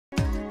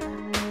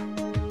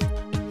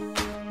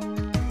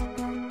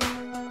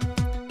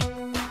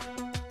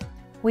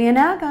We are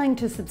now going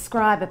to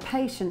subscribe a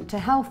patient to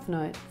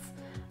Healthnotes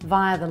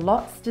via the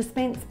Lots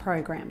Dispense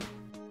program.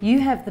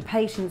 You have the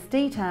patient's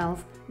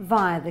details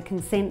via the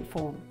consent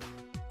form.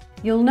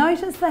 You'll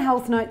notice the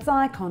Healthnotes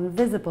icon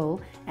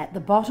visible at the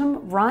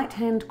bottom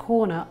right-hand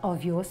corner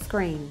of your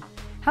screen.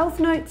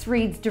 Healthnotes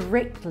reads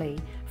directly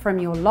from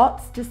your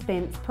Lots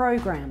Dispense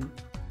program.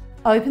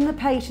 Open the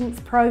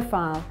patient's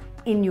profile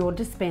in your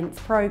Dispense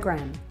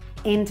program.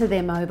 Enter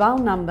their mobile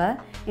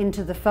number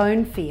into the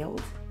phone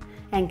field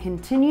and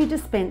continue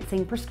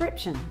dispensing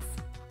prescriptions.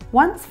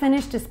 Once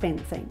finished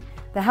dispensing,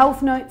 the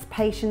Healthnotes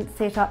patient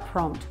setup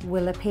prompt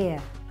will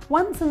appear.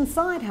 Once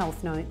inside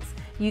Healthnotes,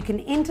 you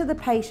can enter the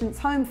patient's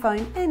home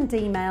phone and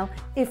email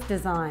if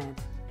desired.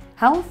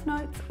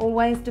 Healthnotes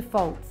always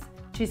defaults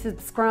to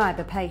subscribe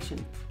a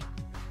patient.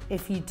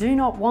 If you do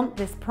not want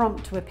this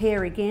prompt to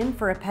appear again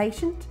for a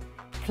patient,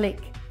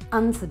 click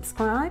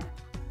Unsubscribe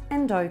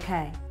and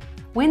OK.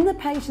 When the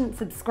patient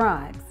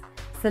subscribes,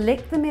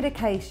 select the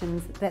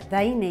medications that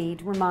they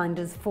need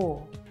reminders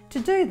for. To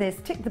do this,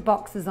 tick the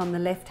boxes on the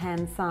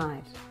left-hand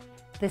side.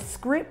 The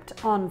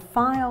Script on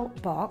File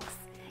box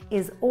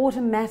is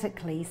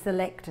automatically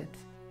selected.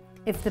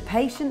 If the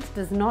patient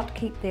does not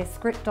keep their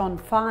script on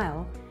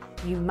file,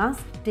 you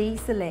must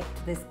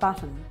deselect this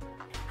button.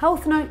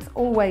 Healthnotes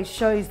always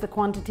shows the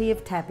quantity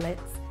of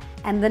tablets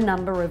and the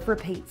number of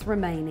repeats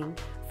remaining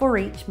for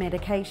each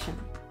medication.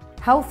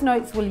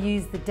 Healthnotes will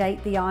use the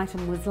date the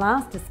item was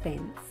last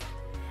dispensed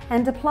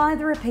and apply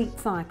the repeat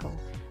cycle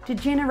to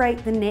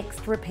generate the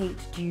next repeat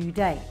due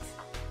date.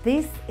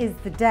 This is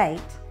the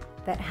date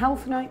that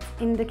Healthnotes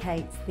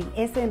indicates the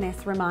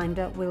SMS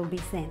reminder will be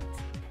sent.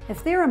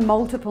 If there are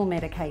multiple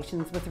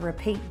medications with a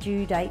repeat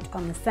due date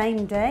on the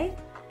same day,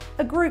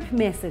 a group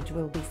message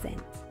will be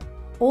sent.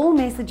 All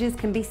messages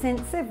can be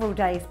sent several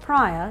days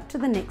prior to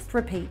the next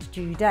repeat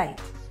due date.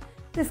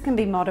 This can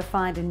be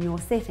modified in your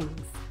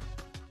settings.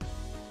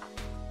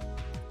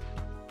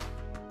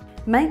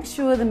 Make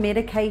sure the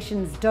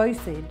medication's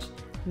dosage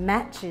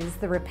matches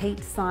the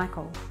repeat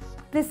cycle.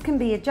 This can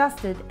be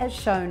adjusted as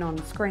shown on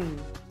screen.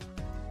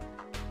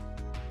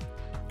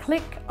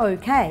 Click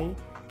OK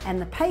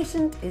and the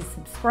patient is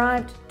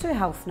subscribed to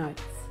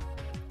Healthnotes.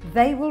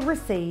 They will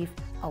receive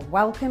a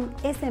welcome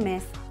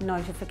SMS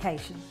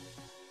notification.